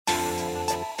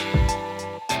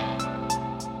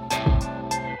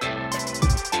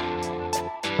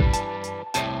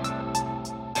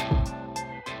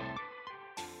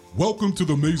Welcome to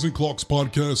the Amazing Clarks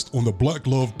podcast on the Black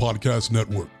Love Podcast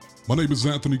Network. My name is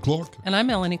Anthony Clark. And I'm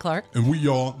Melanie Clark. And we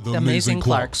are the Amazing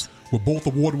Clarks. We're both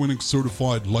award-winning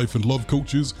certified life and love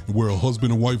coaches, and we're a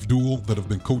husband and wife duo that have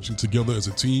been coaching together as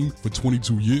a team for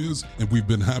 22 years, and we've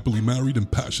been happily married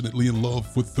and passionately in love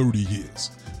for 30 years.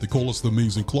 They call us the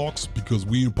Amazing Clarks because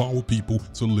we empower people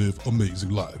to live amazing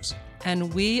lives.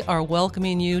 And we are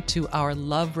welcoming you to our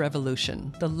love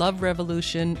revolution. The love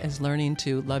revolution is learning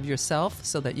to love yourself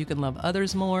so that you can love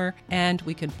others more, and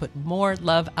we can put more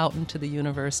love out into the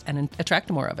universe and attract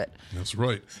more of it. That's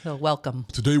right. So welcome.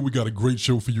 Today we got a great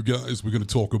show for you guys. We're going to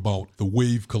talk about the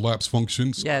wave collapse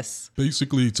functions. Yes.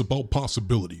 Basically, it's about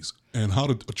possibilities and how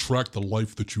to attract the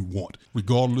life that you want,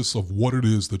 regardless of what it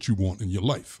is that you want in your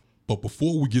life. But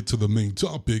before we get to the main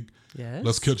topic, yes,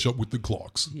 let's catch up with the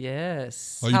Clarks.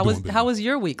 Yes. How was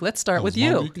your week? Let's start with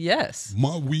you. Yes.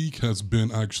 My week has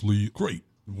been actually great.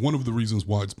 One of the reasons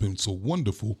why it's been so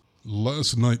wonderful,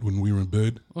 last night when we were in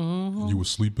bed, you were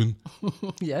sleeping.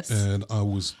 Yes. And I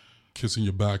was kissing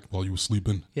your back while you were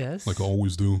sleeping. Yes. Like I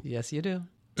always do. Yes, you do.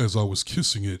 As I was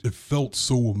kissing it, it felt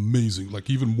so amazing, like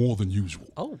even more than usual.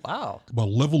 Oh, wow. My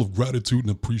level of gratitude and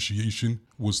appreciation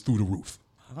was through the roof.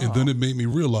 Oh. And then it made me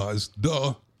realize,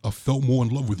 I felt more in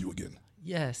love with you again.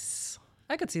 Yes.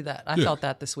 I could see that. I felt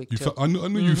that this week, too. I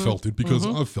knew you felt it because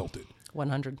I felt it.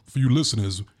 100. For you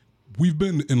listeners, we've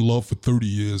been in love for 30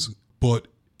 years, but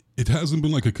it hasn't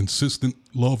been like a consistent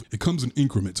love. It comes in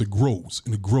increments. It grows,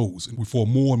 and we fall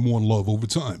more and more in love over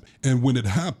time. And when it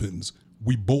happens,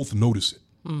 we both notice it.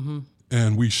 Mm-hmm.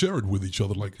 And we share it with each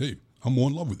other like, hey, I'm more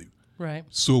in love with you. Right.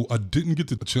 So I didn't get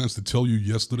the chance to tell you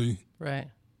yesterday. Right.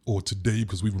 Or today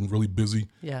because we've been really busy.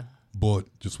 Yeah. But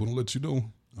just want to let you know,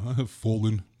 I have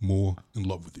fallen more in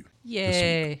love with you.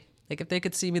 Yay. Like if they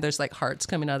could see me, there's like hearts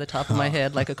coming out of the top of my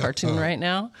head like a cartoon right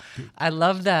now. I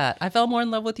love that. I fell more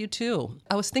in love with you too.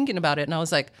 I was thinking about it and I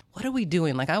was like, what are we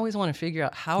doing? Like I always want to figure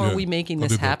out how are we making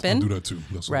this happen? I do that too.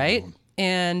 That's right?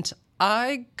 And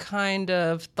I kind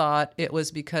of thought it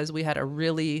was because we had a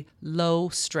really low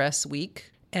stress week.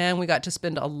 And we got to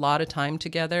spend a lot of time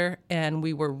together and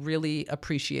we were really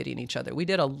appreciating each other. We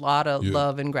did a lot of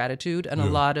love and gratitude and a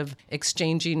lot of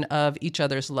exchanging of each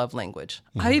other's love language.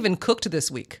 I even cooked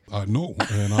this week. I know,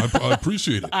 and I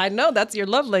appreciate it. I know, that's your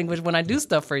love language when I do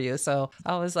stuff for you. So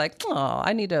I was like, oh,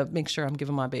 I need to make sure I'm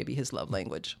giving my baby his love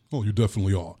language. Oh, you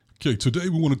definitely are. Okay, today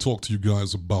we want to talk to you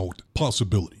guys about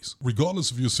possibilities.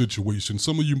 Regardless of your situation,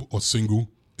 some of you are single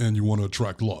and you want to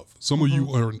attract love. Some of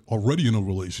you are already in a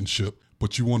relationship,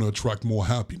 but you want to attract more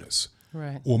happiness,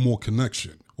 right, or more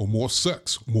connection, or more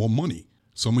sex, more money.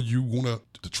 Some of you want to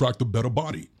attract a better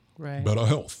body, right, better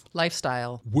health.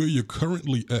 Lifestyle. Where you're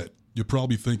currently at, you're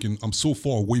probably thinking, I'm so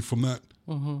far away from that,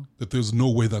 that there's no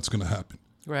way that's going to happen.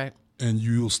 Right. And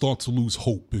you'll start to lose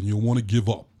hope, and you'll want to give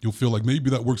up. You'll feel like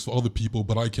maybe that works for other people,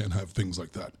 but I can't have things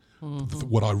like that,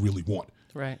 what I really want.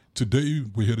 Right. Today,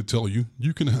 we're here to tell you,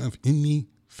 you can have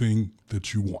anything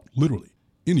that you want, literally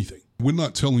anything. We're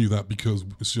not telling you that because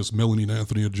it's just Melanie and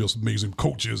Anthony are just amazing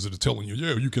coaches that are telling you,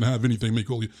 yeah, you can have anything, make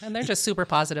all you. And they're just super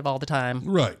positive all the time.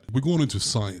 Right. We're going into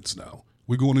science now.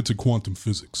 We're going into quantum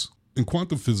physics. In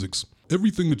quantum physics,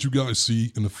 everything that you guys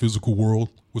see in the physical world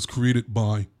was created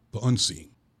by the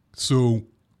unseen. So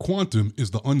quantum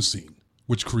is the unseen,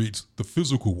 which creates the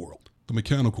physical world, the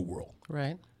mechanical world.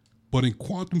 Right. But in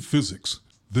quantum physics,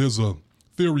 there's a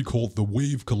theory called the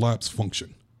wave collapse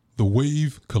function. The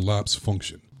wave collapse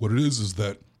function. What it is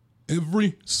that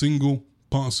every single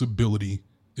possibility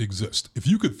exists. If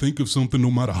you could think of something, no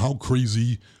matter how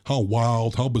crazy, how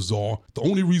wild, how bizarre, the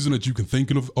only reason that you can think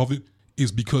of it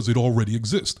is because it already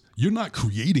exists. You're not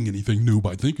creating anything new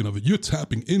by thinking of it. You're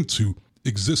tapping into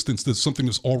existence. That's something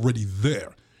that's already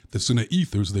there, that's in the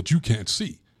ethers that you can't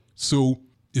see. So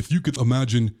if you could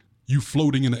imagine you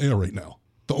floating in the air right now,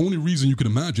 the only reason you can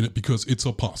imagine it because it's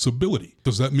a possibility.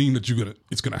 Does that mean that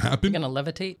it's gonna happen? You're gonna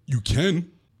levitate? You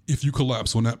can if you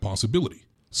collapse on that possibility.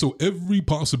 So every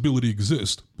possibility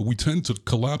exists, but we tend to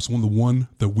collapse on the one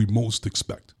that we most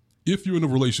expect. If you're in a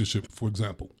relationship, for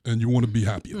example, and you want to be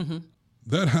happier,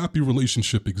 that happy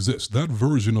relationship exists. That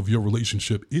version of your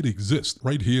relationship, it exists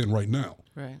right here and right now.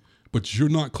 Right. But you're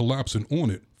not collapsing on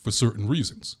it for certain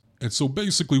reasons. And so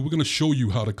basically, we're going to show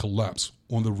you how to collapse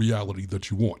on the reality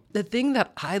that you want. The thing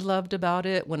that I loved about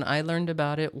it when I learned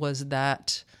about it was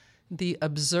that the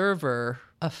observer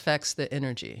affects the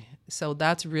energy. So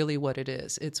that's really what it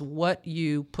is. It's what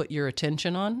you put your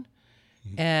attention on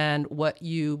and what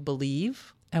you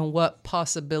believe and what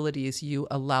possibilities you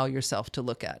allow yourself to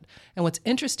look at. And what's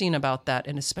interesting about that,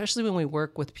 and especially when we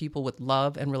work with people with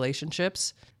love and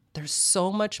relationships, they're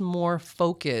so much more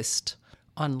focused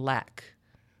on lack,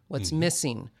 what's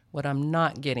missing, what I'm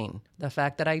not getting, the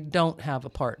fact that I don't have a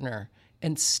partner,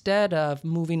 instead of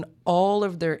moving all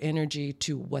of their energy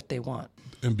to what they want.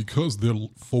 And because they're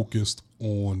focused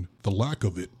on the lack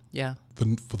of it, Yeah.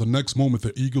 for the next moment,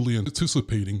 they're eagerly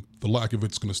anticipating the lack of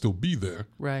it's going to still be there.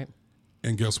 Right.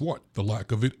 And guess what? The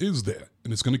lack of it is there.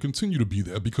 And it's going to continue to be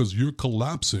there because you're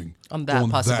collapsing On that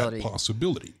possibility.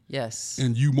 possibility. Yes.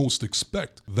 And you most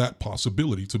expect that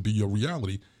possibility to be your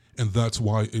reality. And that's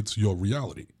why it's your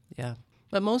reality. Yeah.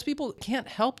 But most people can't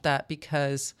help that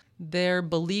because their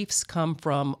beliefs come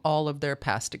from all of their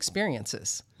past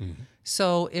experiences.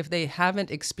 So if they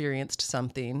haven't experienced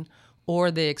something,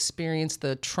 or they experience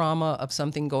the trauma of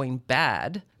something going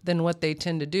bad, then what they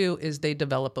tend to do is they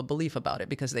develop a belief about it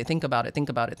because they think about it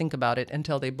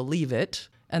until they believe it.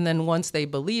 And then once they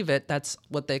believe it, that's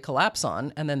what they collapse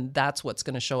on. And then that's what's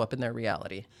going to show up in their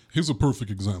reality. Here's a perfect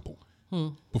example.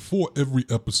 Before every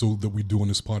episode that we do on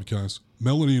this podcast,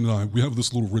 Melanie and I, we have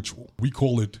this little ritual. We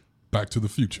call it Back to the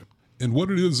Future. And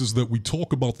what it is that we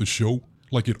talk about the show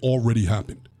like it already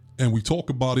happened. And we talk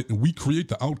about it and we create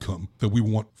the outcome that we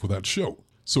want for that show.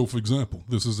 So, for example,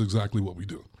 this is exactly what we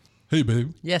do. Hey,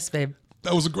 babe. Yes, babe.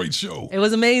 That was a great show. It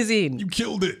was amazing. You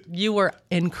killed it. You were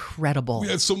incredible. We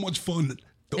had so much fun.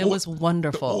 It was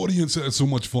wonderful. The audience had so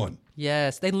much fun.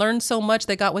 Yes, they learned so much.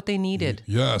 They got what they needed.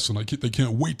 Yes, and they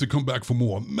can't wait to come back for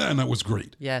more. Man, that was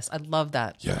great. Yes, I love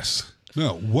that. Yes.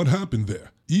 Now, what happened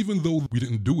there? Even though we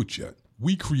didn't do it yet,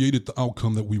 we created the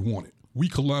outcome that we wanted. We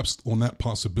collapsed on that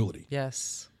possibility.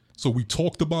 Yes. So we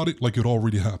talked about it like it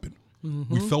already happened.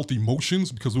 We felt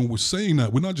emotions because when we're saying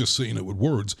that, we're not just saying it with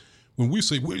words. When we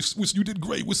say, you did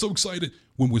great, we're so excited.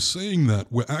 When we're saying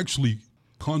that, we're actually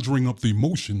conjuring up the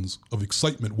emotions of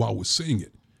excitement while we're saying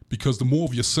it. Because the more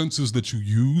of your senses that you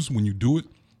use when you do it,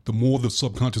 the more the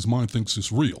subconscious mind thinks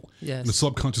it's real. Yes. And the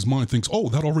subconscious mind thinks, oh,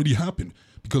 that already happened.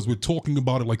 Because we're talking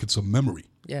about it like it's a memory.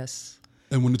 Yes.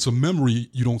 And when it's a memory,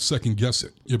 you don't second guess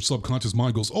it. Your subconscious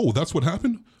mind goes, oh, that's what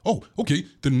happened? Oh, okay,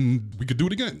 then we could do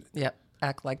it again. Yep.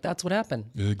 Act like that's what happened.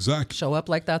 Exactly. Show up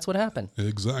like that's what happened.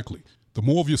 Exactly. The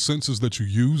more of your senses that you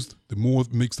used, the more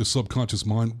it makes the subconscious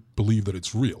mind believe that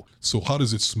it's real. So how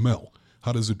does it smell?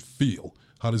 How does it feel?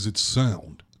 How does it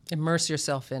sound? Immerse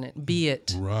yourself in it. Be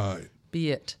it. Right.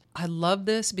 Be it. I love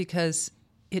this because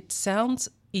it sounds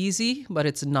easy, but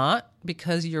it's not,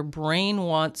 because your brain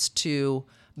wants to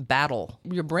battle.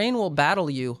 Your brain will battle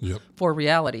you for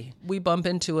reality. We bump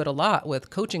into it a lot with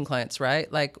coaching clients,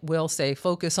 right? Like we'll say,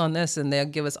 focus on this, and they'll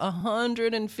give us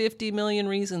 150 million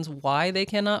reasons why they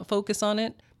cannot focus on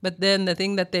it. But then the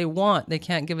thing that they want, they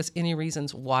can't give us any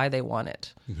reasons why they want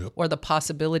it or the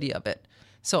possibility of it.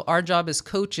 So our job as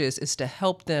coaches is to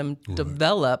help them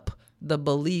develop the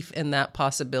belief in that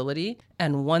possibility.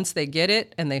 And once they get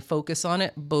it and they focus on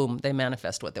it, boom, they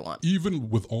manifest what they want. Even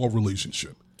with our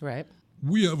relationship. Right.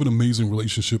 We have an amazing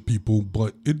relationship, people,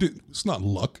 but it's not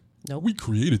luck. Nope. We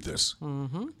created this.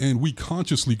 And we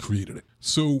consciously created it.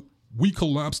 So we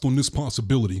collapsed on this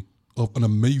possibility of an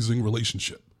amazing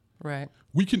relationship. Right.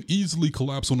 We can easily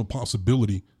collapse on the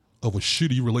possibility of a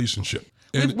shitty relationship.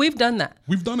 And We've done that.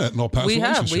 we've done that in our past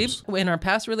relationships. We've in our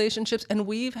past relationships, and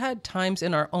we've had times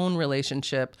in our own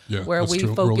relationship where that's we true.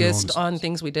 Early focused on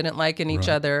things we didn't like in each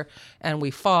other, and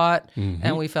we fought,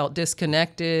 and we felt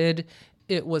disconnected.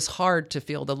 It was hard to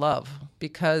feel the love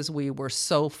because we were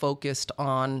so focused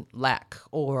on lack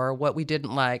or what we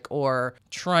didn't like or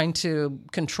trying to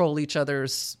control each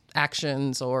other's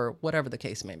actions or whatever the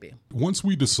case may be. Once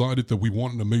we decided that we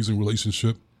want an amazing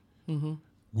relationship,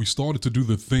 we started to do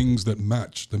the things that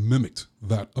matched, that mimicked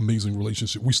that amazing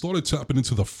relationship. We started tapping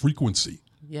into the frequency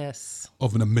Yes.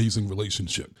 of an amazing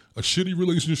relationship. A shitty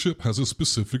relationship has a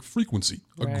specific frequency.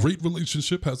 Right. A great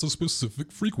relationship has a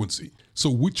specific frequency. So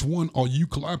which one are you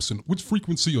collapsing? Which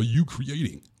frequency are you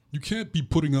creating? You can't be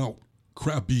putting out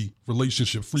crappy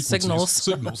relationship frequencies,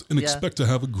 signals and expect to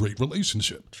have a great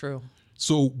relationship. True.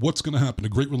 So what's going to happen? A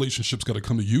great relationship's got to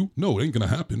come to you? No, it ain't going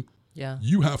to happen. Yeah.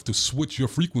 You have to switch your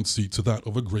frequency to that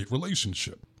of a great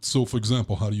relationship. So, for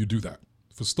example, how do you do that?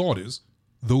 For starters,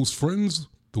 those friends,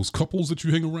 those couples that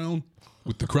you hang around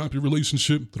with the crappy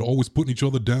relationship, that are always putting each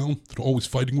other down, that are always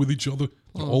fighting with each other,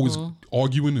 that are always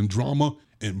arguing and drama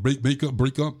and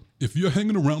break up. If you're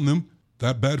hanging around them,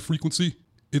 that bad frequency,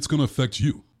 it's going to affect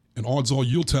you. And odds are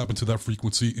you'll tap into that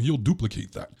frequency and you'll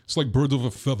duplicate that. It's like birds of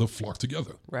a feather flock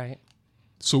together. Right.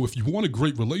 So if you want a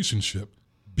great relationship,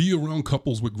 be around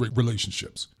couples with great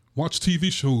relationships. Watch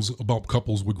TV shows about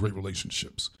couples with great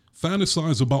relationships.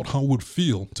 Fantasize about how it would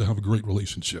feel to have a great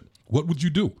relationship. What would you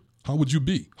do? How would you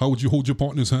be? How would you hold your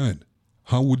partner's hand?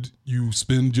 How would you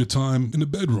spend your time in the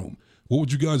bedroom? What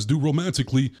would you guys do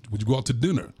romantically? Would you go out to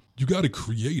dinner? You got to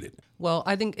create it. Well,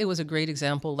 I think it was a great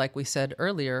example, like we said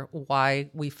earlier, why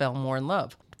we fell more in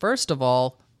love. First of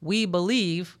all, we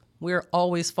believe we're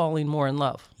always falling more in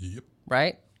love, Yep.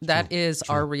 right? That is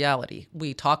our reality.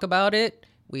 We talk about it,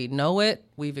 we know it,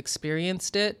 we've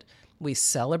experienced it, we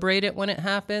celebrate it when it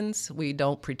happens, we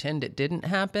don't pretend it didn't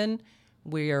happen.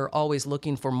 We are always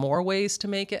looking for more ways to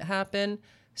make it happen.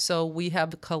 So we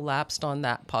have collapsed on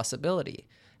that possibility.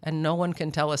 And no one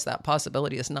can tell us that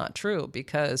possibility is not true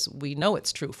because we know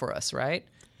it's true for us, right?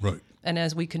 Right. And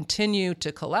as we continue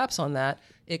to collapse on that,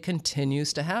 it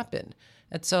continues to happen.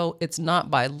 And so it's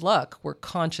not by luck, we're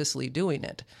consciously doing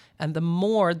it. And the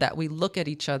more that we look at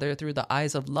each other through the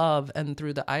eyes of love and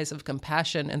through the eyes of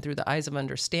compassion and through the eyes of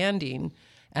understanding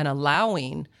and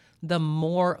allowing, the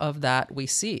more of that we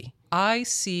see. I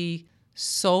see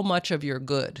so much of your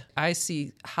good. I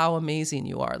see how amazing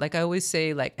you are. Like I always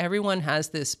say, like everyone has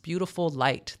this beautiful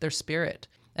light, their spirit.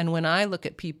 And when I look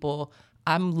at people,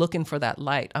 I'm looking for that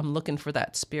light. I'm looking for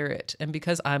that spirit. And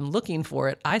because I'm looking for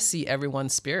it, I see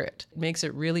everyone's spirit. It makes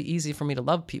it really easy for me to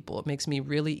love people. It makes me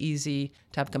really easy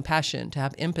to have compassion, to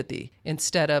have empathy,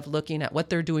 instead of looking at what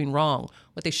they're doing wrong,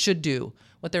 what they should do,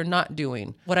 what they're not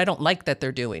doing, what I don't like that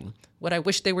they're doing, what I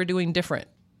wish they were doing different.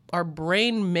 Our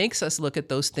brain makes us look at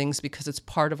those things because it's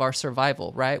part of our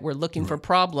survival, right? We're looking for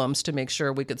problems to make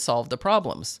sure we could solve the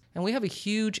problems. And we have a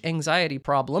huge anxiety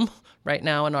problem right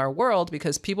now in our world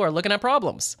because people are looking at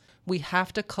problems. We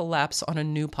have to collapse on a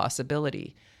new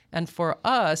possibility. And for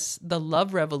us, the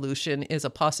love revolution is a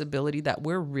possibility that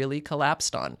we're really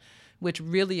collapsed on, which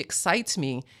really excites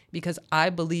me because I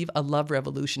believe a love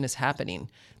revolution is happening.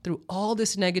 Through all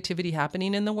this negativity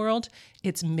happening in the world,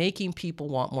 it's making people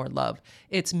want more love.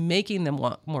 It's making them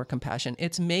want more compassion.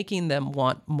 It's making them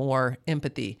want more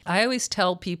empathy. I always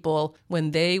tell people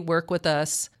when they work with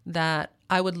us that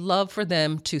I would love for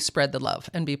them to spread the love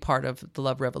and be part of the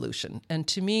love revolution. And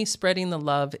to me, spreading the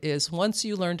love is once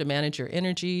you learn to manage your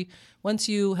energy, once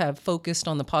you have focused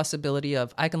on the possibility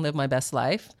of I can live my best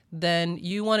life, then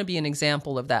you want to be an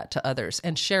example of that to others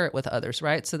and share it with others,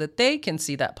 right? So that they can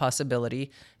see that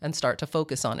possibility and start to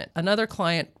focus on it. Another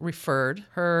client referred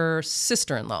her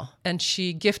sister-in-law and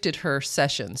she gifted her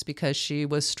sessions because she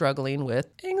was struggling with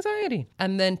anxiety.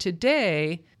 And then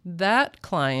today, that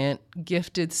client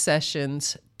gifted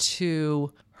sessions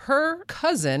to her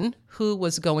cousin who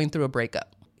was going through a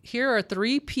breakup. Here are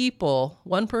 3 people.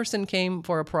 One person came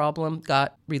for a problem,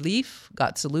 got relief,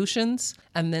 got solutions,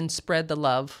 and then spread the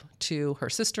love to her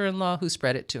sister-in-law who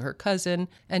spread it to her cousin.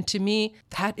 And to me,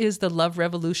 that is the love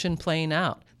revolution playing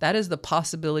out. That is the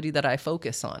possibility that I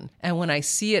focus on. And when I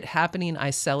see it happening, I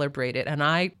celebrate it. And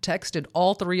I texted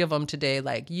all 3 of them today,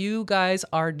 like, you guys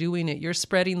are doing it. You're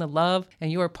spreading the love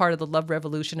and you are part of the love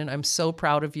revolution. And I'm so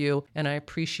proud of you. And I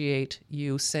appreciate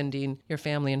you sending your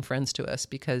family and friends to us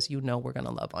because you know we're going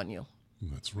to love on you.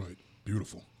 That's right.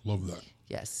 Beautiful. Love that.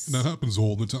 Yes. And that happens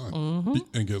all the time.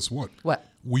 And guess what? What?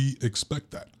 We expect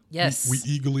that. Yes. We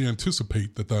eagerly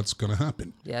anticipate that that's going to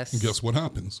happen. Yes. And guess what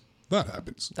happens? That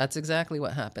happens. That's exactly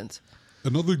what happens.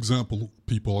 Another example,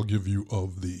 people, I'll give you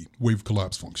of the wave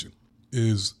collapse function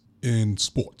is in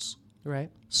sports. Right.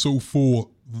 So for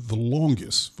the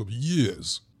longest, for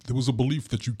years, there was a belief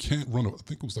that you can't run, I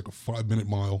think it was like a 5-minute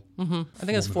mile. I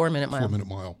think it's 4-minute mile. 4-minute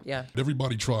mile. Yeah.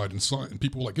 Everybody tried and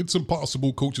people were like, it's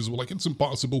impossible. Coaches were like, it's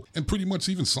impossible. And pretty much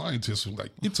even scientists were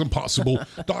like, it's impossible.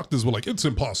 Doctors were like, it's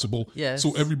impossible. Yes.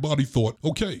 So everybody thought,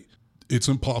 okay, it's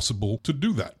impossible to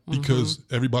do that because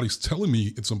everybody's telling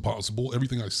me it's impossible.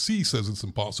 Everything I see says it's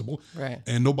impossible. Right.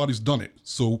 And nobody's done it.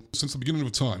 So since the beginning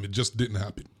of time, it just didn't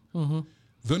happen.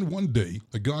 Then one day,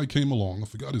 a guy came along, I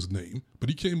forgot his name, but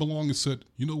he came along and said,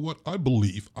 you know what? I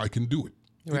believe I can do it.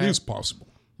 Right. It is possible.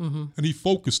 And he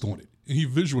focused on it and he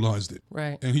visualized it.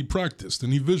 Right. And he practiced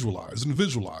and he visualized and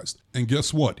visualized. And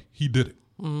guess what? He did it.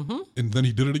 And then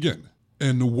he did it again.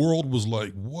 And the world was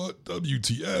like, what?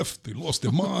 WTF? They lost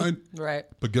their mind. Right.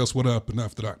 But guess what happened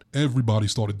after that? Everybody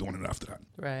started doing it after that.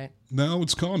 Right. Now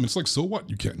it's common. It's like, so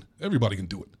what? You can. Everybody can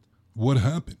do it. What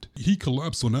happened? He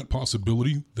collapsed on that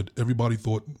possibility that everybody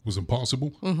thought was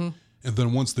impossible. And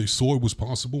then once they saw it was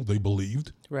possible, they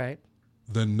believed. Right.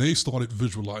 Then they started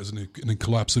visualizing it and then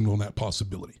collapsing on that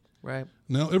possibility. Right.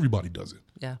 Now everybody does it.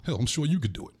 Yeah. Hell, I'm sure you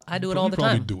could do it. I do it You all the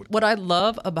probably time. do it. What I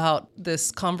love about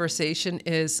this conversation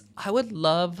is I would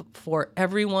love for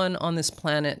everyone on this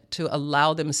planet to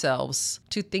allow themselves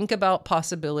to think about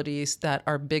possibilities that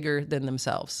are bigger than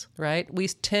themselves, right? We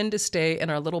tend to stay in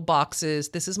our little boxes.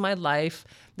 This is my life.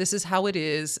 This is how it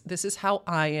is. This is how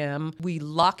I am. We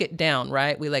lock it down,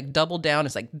 right? We like double down.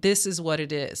 It's like, this is what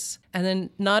it is. And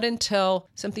then not until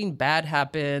something bad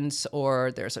happens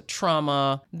or there's a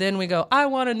trauma, then we go, I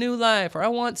want a new life or I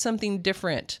want something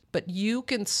different. But you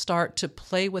can start to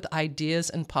play with ideas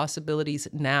and possibilities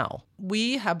now.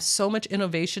 We have so much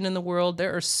innovation in the world.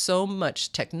 There are so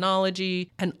much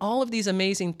technology and all of these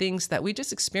amazing things that we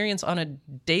just experience on a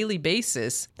daily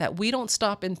basis that we don't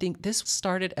stop and think this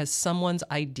started as someone's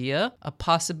idea, a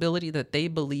possibility that they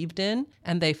believed in,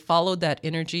 and they followed that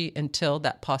energy until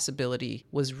that possibility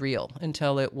was real,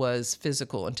 until it was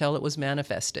physical, until it was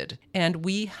manifested. And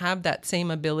we have that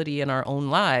same ability in our own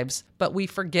lives, but we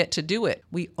forget to do it.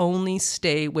 We only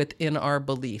stay within our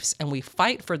beliefs and we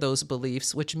fight for those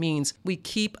beliefs, which means we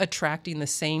keep attracting the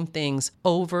same things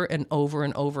over and over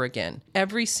and over again.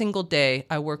 Every single day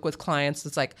I work with clients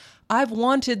that's like, I've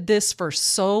wanted this for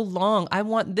so long. I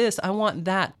want this, I want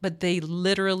that. But they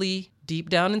literally, deep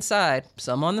down inside,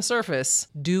 some on the surface,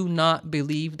 do not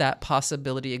believe that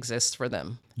possibility exists for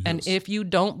them. Yes. And if you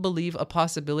don't believe a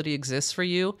possibility exists for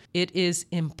you, it is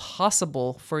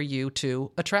impossible for you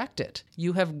to attract it.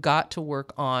 You have got to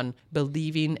work on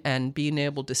believing and being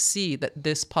able to see that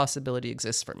this possibility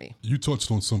exists for me. You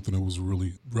touched on something that was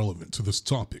really relevant to this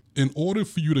topic. In order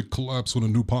for you to collapse on a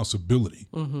new possibility,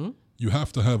 you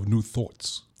have to have new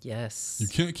thoughts. Yes. You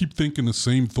can't keep thinking the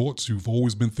same thoughts you've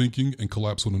always been thinking and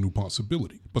collapse on a new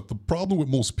possibility. But the problem with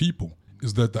most people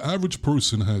is that the average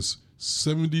person has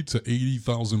 70 to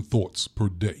 80,000 thoughts per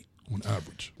day on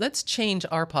average. Let's change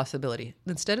our possibility.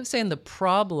 Instead of saying the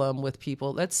problem with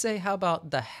people, let's say, how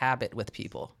about the habit with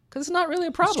people? Because it's not really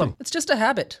a problem. It's just a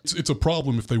habit. It's a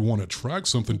problem if they want to attract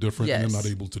something different and they're not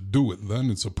able to do it. Then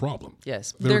it's a problem.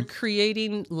 Yes. They're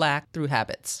creating lack through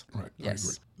habits. Right. Yes. I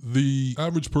agree. The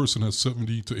average person has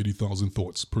 70 to 80,000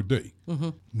 thoughts per day.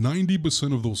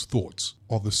 90% of those thoughts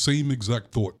are the same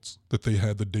exact thoughts that they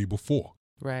had the day before.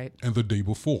 Right. And the day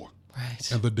before.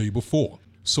 Right. And the day before.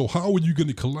 So how are you going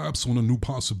to collapse on a new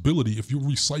possibility if you're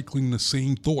recycling the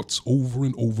same thoughts over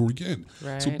and over again?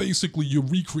 Right. So basically, you're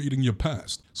recreating your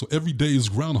past. So every day is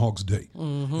Groundhog's Day.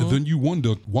 And then you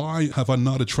wonder, why have I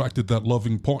not attracted that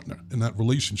loving partner in that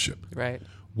relationship? Right.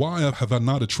 Why have I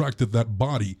not attracted that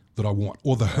body that I want,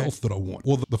 or the health that I want,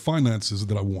 or the finances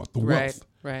that I want, the wealth?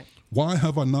 Right. Why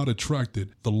have I not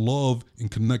attracted the love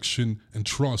and connection and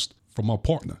trust from my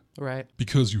partner? Right.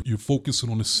 Because you're focusing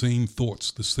on the same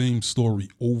thoughts, the same story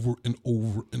over and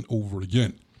over and over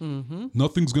again.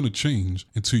 Nothing's going to change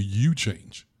until you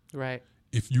change. Right.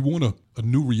 If you want a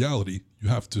new reality, you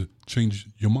have to change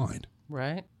your mind.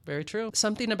 Right. Very true.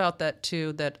 Something about that,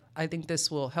 too, that I think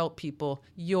this will help people.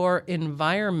 Your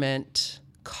environment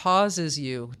causes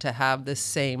you to have the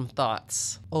same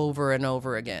thoughts over and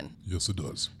over again. Yes, it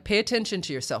does. Pay attention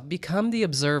to yourself. Become the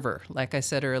observer. Like I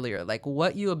said earlier, like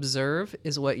what you observe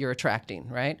is what you're attracting,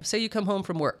 right? Say you come home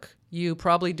from work. You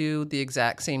probably do the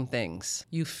exact same things.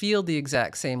 You feel the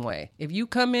exact same way. If you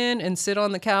come in and sit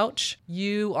on the couch,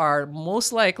 you are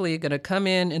most likely going to come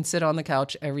in and sit on the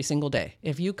couch every single day.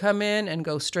 If you come in and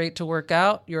go straight to work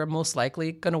out, you're most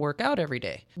likely going to work out every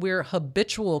day. We're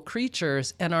habitual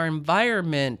creatures, and our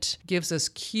environment gives us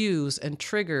cues and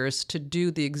triggers to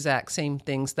do the exact same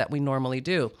things that we normally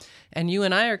do. And you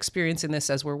and I are experiencing this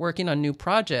as we're working on new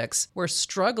projects. We're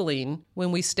struggling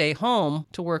when we stay home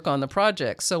to work on the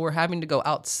project. So we're having to go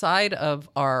outside of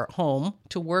our home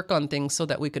to work on things so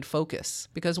that we could focus.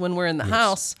 Because when we're in the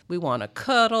house, we want to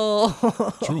cuddle.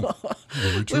 True.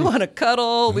 Very true. We want to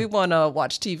cuddle. Yeah. We want to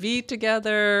watch TV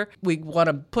together. We want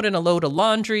to put in a load of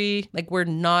laundry. Like, we're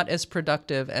not as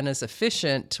productive and as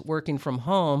efficient working from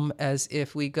home as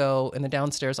if we go in the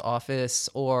downstairs office,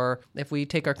 or if we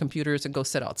take our computers and go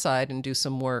sit outside and do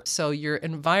some work. So your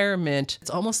environment, it's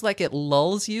almost like it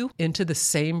lulls you into the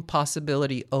same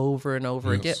possibility over and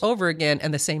over again,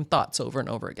 and the same thoughts over and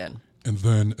over again. And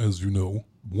then, as you know,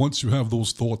 once you have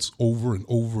those thoughts over and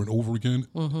over and over again,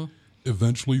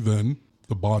 eventually then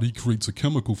the body creates a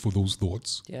chemical for those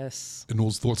thoughts. Yes. And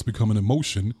those thoughts become an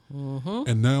emotion.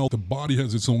 And now the body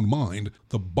has its own mind.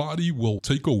 The body will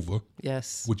take over.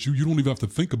 Yes. Which you don't even have to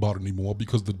think about anymore,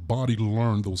 because the body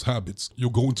learned those habits. You'll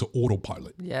go into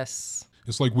autopilot. Yes.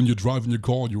 It's like when you're driving your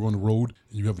car, you're on the road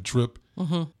and you have a trip,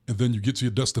 and then you get to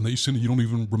your destination and you don't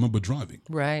even remember driving.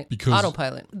 Right. Because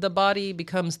autopilot. The body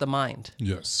becomes the mind.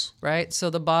 Yes. Right?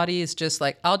 So the body is just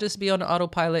like, I'll just be on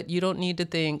autopilot. You don't need to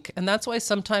think. And that's why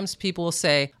sometimes people will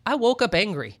say, I woke up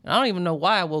angry. I don't even know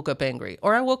why I woke up angry.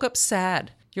 Or I woke up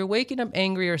sad. You're waking up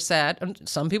angry or sad. And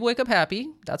some people wake up happy.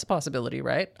 That's a possibility,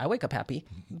 right? I wake up happy.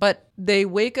 But they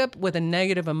wake up with a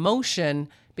negative emotion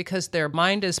because their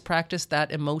mind has practiced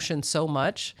that emotion so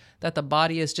much that the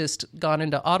body has just gone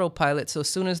into autopilot. So as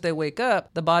soon as they wake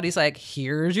up, the body's like,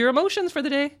 here's your emotions for the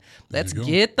day. Let's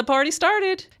get the party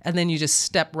started. And then you just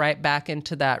step right back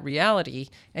into that reality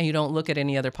and you don't look at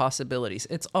any other possibilities.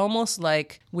 It's almost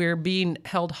like we're being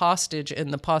held hostage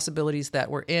in the possibilities that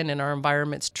we're in, and our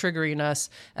environment's triggering us,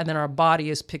 and then our body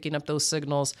is picking up those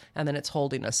signals, and then it's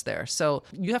holding us there. So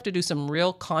you have to do some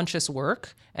real conscious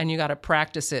work, and you got to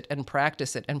practice it and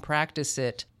practice it and practice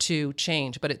it to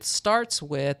change. But it starts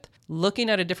with looking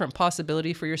at a different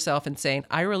possibility for yourself and saying,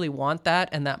 I really want that,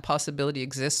 and that possibility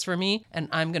exists for me, and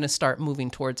I'm going to start moving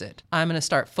towards it. I'm going to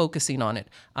start focusing on it.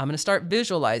 I'm going to start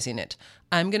visualizing it.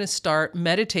 I'm going to start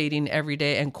meditating every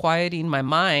day and quieting my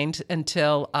mind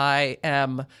until I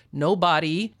am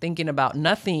nobody, thinking about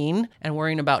nothing and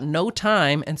worrying about no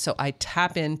time. And so I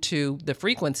tap into the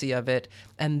frequency of it,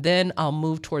 and then I'll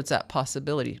move towards that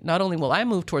possibility. Not only will I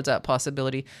move towards that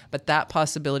possibility, but that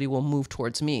possibility will move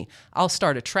towards me. I'll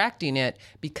start attracting it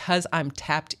because I'm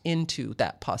tapped into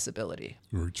that possibility.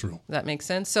 Very true. Does that make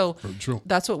sense? So Very true.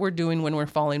 That's what we're doing when we're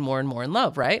falling more and more in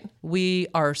love, right? We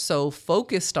are so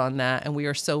focused on that, and we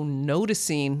are so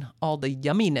noticing all the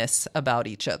yumminess about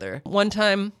each other. One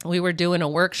time we were doing a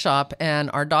workshop and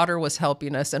our daughter was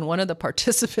helping us, and one of the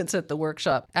participants at the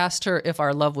workshop asked her if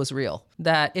our love was real,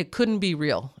 that it couldn't be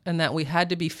real and that we had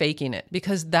to be faking it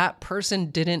because that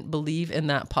person didn't believe in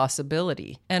that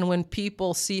possibility. And when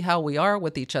people see how we are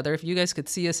with each other, if you guys could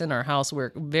see us in our house,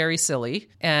 we're very silly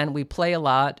and we play a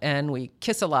lot and we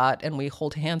kiss a lot and we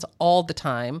hold hands all the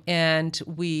time and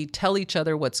we tell each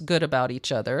other what's good about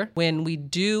each other. When we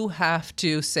do have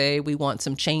to say we want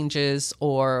some changes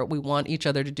or we want each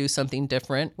other to do something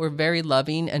different, we're very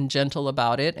loving and gentle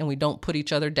about it, and we don't put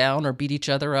each other down or beat each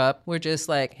other up. We're just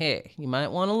like, hey, you might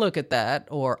want to look at that,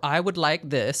 or I would like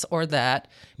this or that,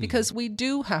 because we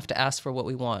do have to ask for what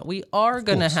we want. We are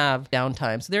going to have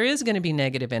downtimes. There is going to be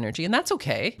negative energy, and that's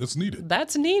okay. That's needed.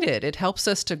 That's needed. It helps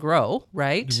us to grow,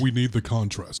 right? We need the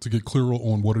contrast. To get clearer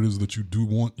on what it is that you do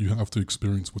want, you have to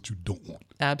experience what you don't want.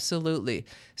 Absolutely.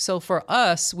 So for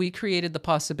us, we created the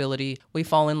possibility we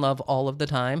fall in love all of the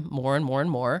time, more and more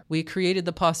and more. We created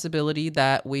the possibility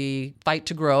that we fight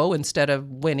to grow instead of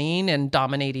winning and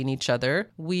dominating each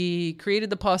other. We created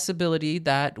the possibility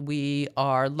that we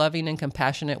are loving and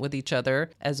compassionate with each other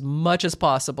as much as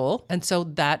possible. And so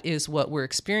that is what we're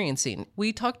experiencing.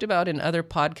 We talked about in other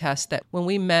podcasts that when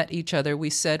we met each other,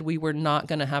 we said we were not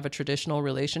going to have a traditional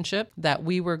relationship, that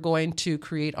we were going to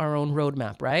create our own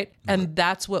roadmap, right? And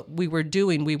that's what we were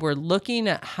doing. We were looking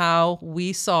at how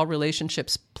we saw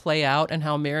relationships play out and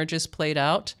how marriages played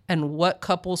out and what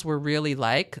couples were really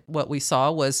like. What we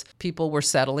saw was people were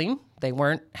settling. They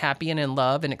weren't happy and in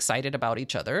love and excited about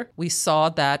each other. We saw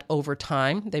that over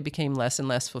time, they became less and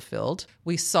less fulfilled.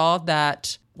 We saw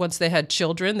that once they had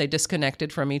children, they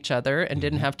disconnected from each other and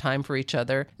didn't have time for each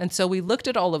other. And so we looked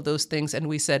at all of those things and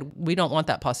we said, we don't want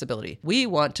that possibility. We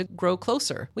want to grow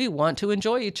closer. We want to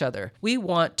enjoy each other. We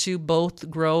want to both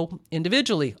grow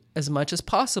individually as much as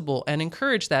possible and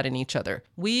encourage that in each other.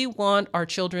 We want our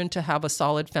children to have a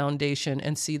solid foundation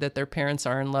and see that their parents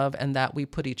are in love and that we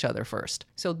put each other first.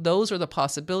 So those are the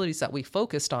possibilities that we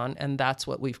focused on, and that's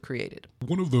what we've created.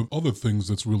 One of the other things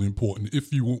that's really important,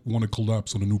 if you want to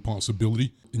collapse on a new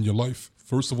possibility in your life,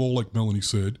 first of all, like Melanie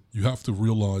said, you have to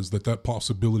realize that that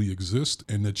possibility exists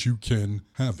and that you can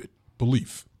have it.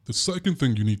 Belief. The second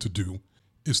thing you need to do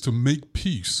is to make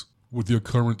peace with your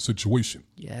current situation.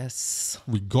 Yes.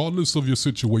 Regardless of your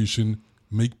situation,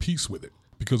 make peace with it.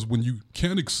 Because when you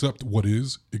can't accept what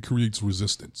is, it creates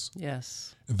resistance.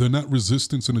 Yes. And then that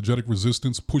resistance, energetic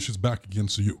resistance, pushes back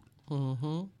against you.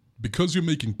 Mm-hmm. Because you're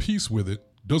making peace with it,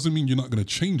 doesn't mean you're not going to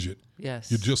change it. Yes.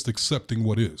 You're just accepting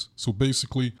what is. So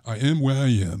basically, I am where I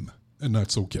am, and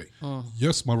that's okay.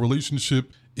 Yes, my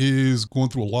relationship is going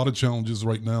through a lot of challenges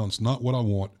right now. It's not what I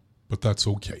want, but that's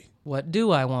okay. What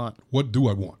do I want? What do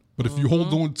I want? But if you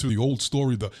hold on to the old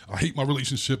story, I hate my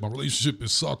relationship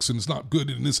is sucks and it's not good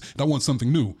and and I want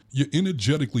something new, you're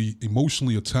energetically,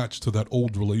 emotionally attached to that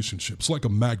old relationship. It's like a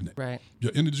magnet. Right.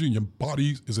 Your energy and your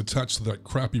body is attached to that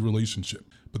crappy relationship.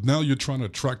 But now you're trying to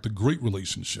attract a great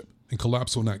relationship and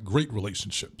collapse on that great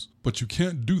relationships. But you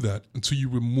can't do that until you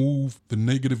remove the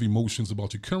negative emotions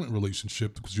about your current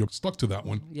relationship because you're stuck to that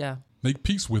one. Yeah. Make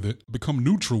peace with it, become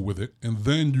neutral with it, and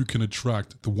then you can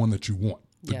attract the one that you want.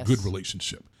 the Yes. good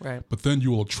relationship. Right. But then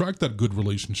you will attract that good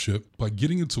relationship by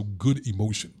getting into good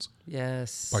emotions,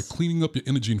 Yes. by cleaning up your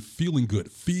energy and feeling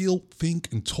good. Feel, think,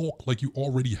 and talk like you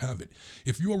already have it.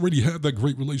 If you already had that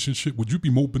great relationship, would you be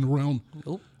moping around?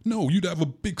 Nope. No, you'd have a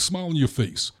big smile on your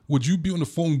face. Would you be on the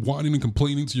phone whining and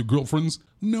complaining to your girlfriends?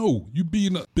 No, you'd be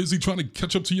busy trying to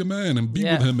catch up to your man and be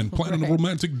Yeah. with him and planning a Right.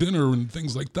 romantic dinner and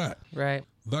things like that. Right.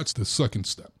 That's the second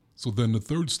step. So then the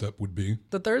third step would be,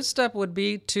 The third step would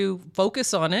be to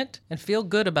focus on it and feel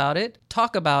good about it,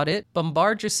 talk about it,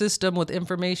 bombard your system with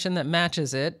information that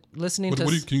matches it, listening to...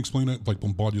 can you explain that? Like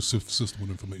bombard your system with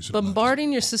information.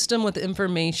 Bombarding your system with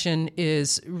information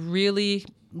is really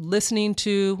listening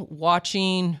to,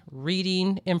 watching,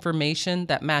 reading information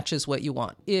that matches what you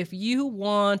want. If you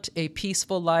want a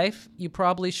peaceful life, you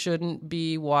probably shouldn't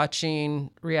be watching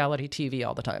reality TV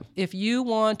all the time. If you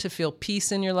want to feel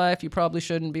peace in your life, you probably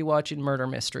shouldn't be watching murder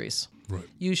mysteries. Right.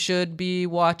 You should be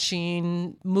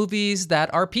watching movies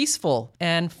that are peaceful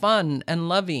and fun and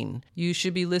loving. You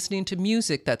should be listening to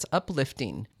music that's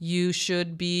uplifting. You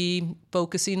should be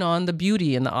focusing on the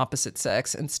beauty in the opposite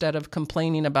sex instead of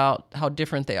complaining about how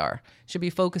different they are. Should be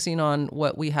focusing on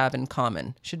what we have in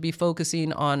common. Should be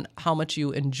focusing on how much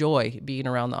you enjoy being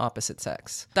around the opposite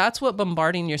sex. That's what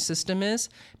bombarding your system is,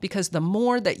 because the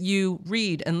more that you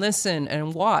read and listen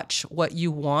and watch what you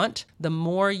want, the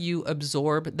more you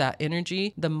absorb that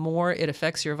energy, the more it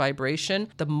affects your vibration,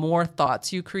 the more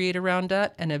thoughts you create around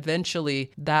that, and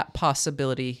eventually that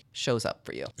possibility shows up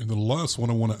for you. And the last one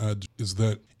I want to add is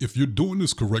that if you're doing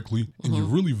this correctly and you're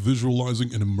really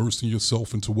visualizing and immersing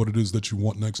yourself into what it is that you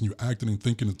want next, and you're acting and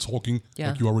thinking and talking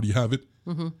like you already have it,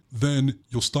 then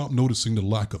you'll stop noticing the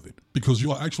lack of it because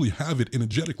you'll actually have it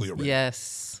energetically already.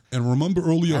 Yes. And remember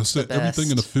earlier That's I said the everything in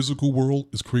the best. physical world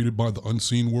is created by the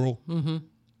unseen world.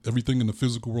 Everything in the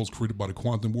physical world is created by the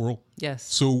quantum world. Yes.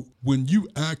 So when you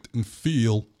act and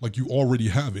feel like you already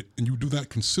have it, and you do that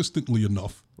consistently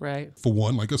enough, Right. for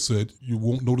one, like I said, you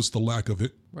won't notice the lack of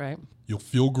it. Right. You'll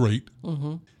feel great.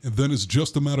 And then it's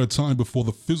just a matter of time before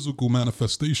the physical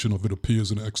manifestation of it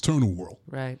appears in the external world.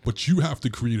 Right. But you have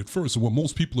to create it first. And what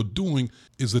most people are doing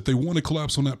is that they want to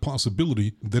collapse on that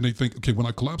possibility. Then they think, okay, when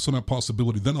I collapse on that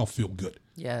possibility, then I'll feel good.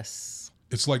 Yes.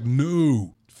 It's like,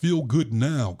 no, feel good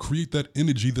now. Create that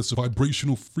energy that's a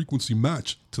vibrational frequency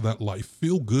match to that life.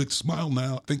 Feel good, smile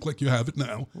now, think like you have it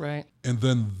now. Right. And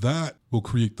then that will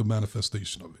create the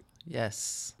manifestation of it.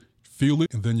 Yes. Feel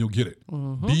it and then you'll get it.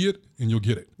 Be it and you'll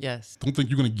get it. Yes. Don't think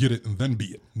you're going to get it and then be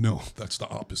it. No, that's the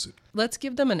opposite. Let's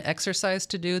give them an exercise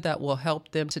to do that will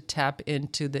help them to tap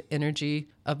into the energy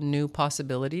of new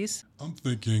possibilities. I'm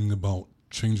thinking about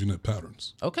changing their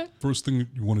patterns. Okay. First thing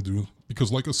you want to do,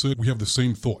 because like I said, we have the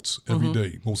same thoughts every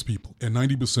day, most people. And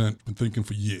 90% been thinking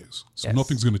for years. So Yes.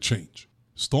 nothing's going to change.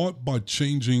 Start by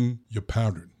changing your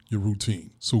pattern, your routine.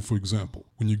 So for example,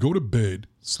 when you go to bed,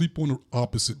 sleep on the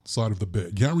opposite side of the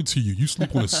bed. Guarantee you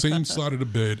sleep on the same side of the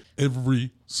bed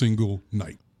every single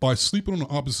night. By sleeping on the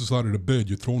opposite side of the bed,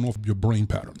 you're throwing off your brain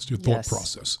patterns, your thought Yes.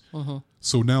 process.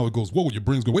 So now it goes, whoa, your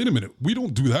brain's go, wait a minute, we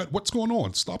don't do that. What's going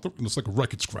on? Stop it. And it's like a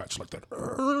record scratch, like that.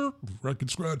 Record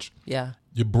scratch. Yeah.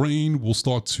 Your brain will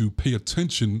start to pay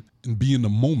attention and be in the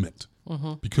moment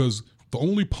because the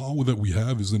only power that we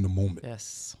have is in the moment.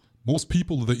 Yes. Most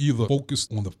people, they're either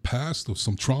focused on the past of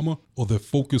some trauma or they're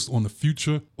focused on the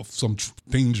future of some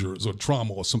dangers or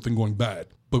trauma or something going bad.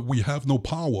 But we have no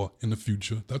power in the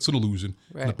future. That's an illusion.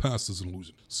 And the Right. past is an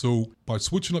illusion. So by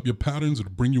switching up your patterns,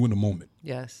 it'll bring you in the moment.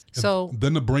 Yes. And So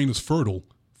then the brain is fertile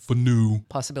for new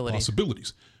possibility.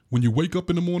 possibilities. When you wake up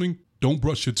in the morning, don't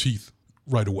brush your teeth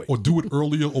right away or do it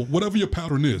earlier or whatever your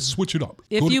pattern is, switch it up.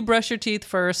 If Go to- you brush your teeth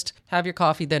first, have your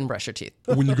coffee, then brush your teeth.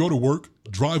 when you go to work,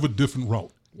 drive a different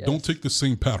route. Don't take the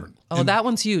same pattern. Oh, that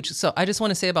one's huge. So I just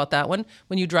want to say about that one,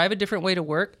 when you drive a different way to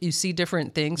work, you see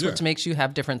different things, which Yeah. makes you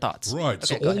have different thoughts. Right. Okay,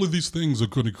 So go all ahead. of these things are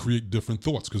going to create different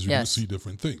thoughts because you're going Yes. to see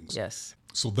different things. Yes.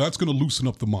 So that's going to loosen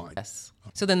up the mind. Yes.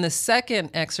 So then the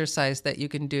second exercise that you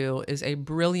can do is a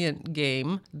brilliant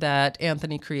game that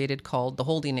Anthony created called the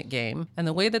Holding It Game. And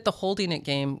the way that the Holding It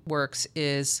Game works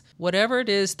is whatever it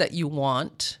is that you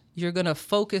want, you're going to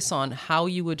focus on how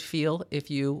you would feel if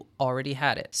you already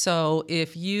had it. So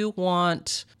if you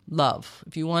want love,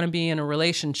 if you want to be in a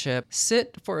relationship,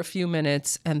 sit for a few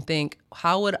minutes and think,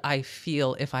 how would I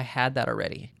feel if I had that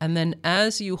already? And then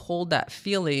as you hold that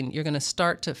feeling, you're going to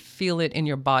start to feel it in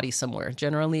your body somewhere.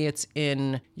 Generally, it's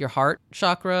in your heart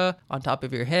chakra, on top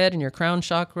of your head, in your crown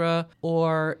chakra,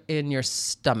 or in your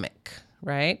stomach,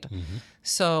 right?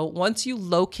 So once you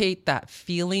locate that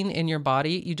feeling in your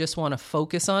body, you just want to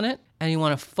focus on it and you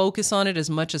want to focus on it as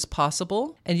much as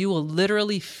possible. And you will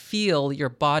literally feel your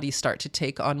body start to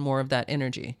take on more of that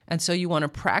energy. And so you want to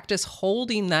practice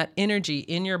holding that energy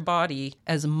in your body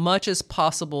as much as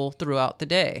possible throughout the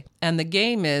day. And the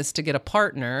game is to get a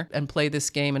partner and play this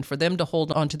game and for them to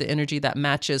hold on to the energy that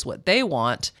matches what they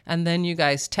want. And then you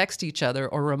guys text each other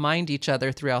or remind each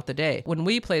other throughout the day. When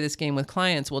we play this game with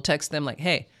clients, we'll text them like,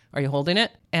 hey, are you holding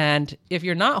it? And if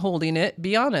you're not holding it,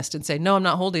 be honest and say, no, I'm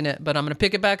not holding it, but I'm going to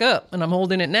pick it back up and I'm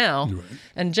holding it now. Right.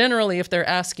 And generally, if they're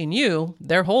asking you,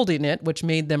 they're holding it, which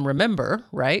made them remember,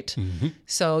 right? Mm-hmm.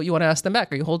 So you want to ask them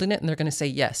back, are you holding it? And they're going to say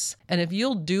yes. And if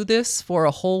you'll do this for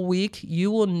a whole week,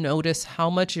 you will notice how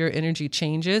much your energy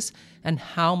changes and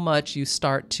how much you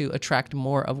start to attract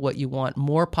more of what you want,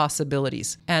 more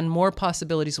possibilities. And more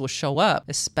possibilities will show up,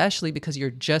 especially because you're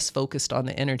just focused on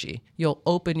the energy. You'll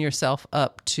open yourself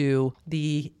up to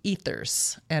the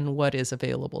ethers and what is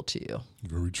available to you.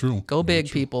 Very true. Go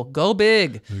big, people. Go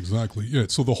big. Exactly. Yeah.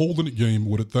 So the holding it game,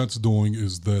 what that's doing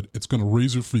is that it's going to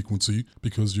raise your frequency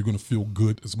because you're going to feel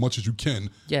good as much as you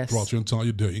can throughout your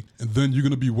entire day. And then you're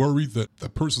going to be worried that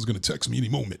that person's going to text me any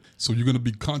moment. So you're going to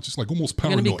be conscious, like almost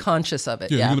paranoid. You're going to be conscious of it.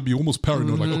 Yeah. You're going to be almost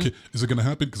paranoid. Like, okay, is it going to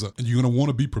happen? And you're going to want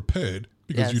to be prepared.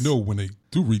 Because you know when they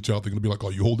do reach out, they're going to be like,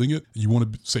 are you holding it? And you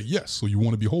want to say yes, so you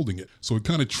want to be holding it. So it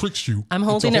kind of tricks you. I'm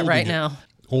holding it right now.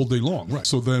 All day long, right.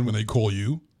 So then when they call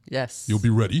you, you'll be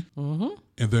ready. Mm-hmm.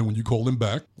 And then when you call them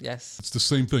back, it's the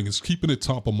same thing. It's keeping it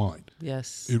top of mind.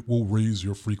 Yes. It will raise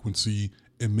your frequency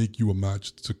and make you a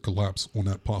match to collapse on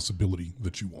that possibility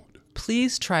that you want.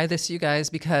 Please try this, you guys,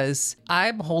 because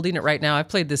I'm holding it right now. I've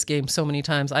played this game so many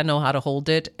times. I know how to hold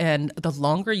it. And the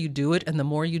longer you do it and the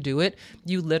more you do it,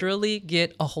 you literally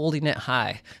get a holding it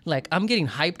high. Like I'm getting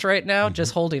hyped right now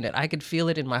just holding it. I could feel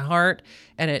it in my heart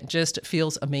and it just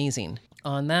feels amazing.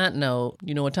 On that note,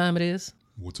 you know what time it is?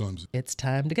 What time is it? It's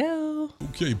time to go.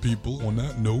 Okay, people. On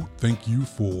that note, thank you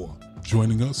for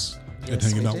joining us. And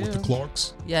hanging out with the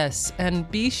Clarks. Yes. And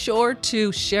be sure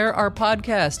to share our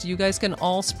podcast. You guys can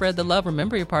all spread the love.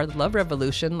 Remember, you're part of the love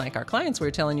revolution, like our clients we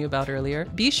were telling you about earlier.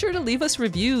 Be sure to leave us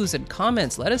reviews and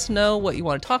comments. Let us know what you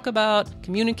want to talk about.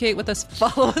 Communicate with us.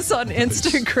 Follow us on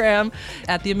Instagram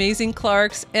at The Amazing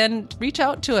Clarks and reach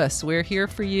out to us. We're here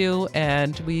for you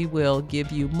and we will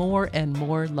give you more and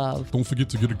more love. Don't forget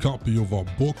to get a copy of our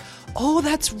book. Oh,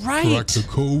 that's right. Crack the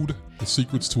Code. The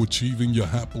Secrets to Achieving Your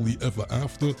Happily Ever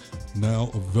After, now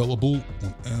available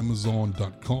on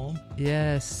Amazon.com.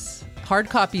 Yes. Hard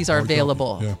copies are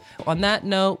available. Yeah. On that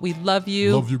note, we love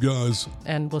you. Love you guys.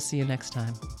 And we'll see you next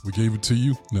time. We gave it to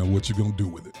you. Now what you going to do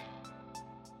with it?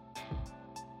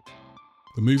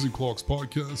 Amazing Clarks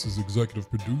Podcast is executive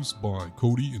produced by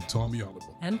Cody and Tommy Oliver.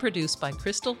 And produced by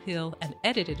Crystal Hill and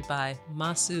edited by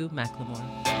Masu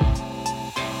McLemore.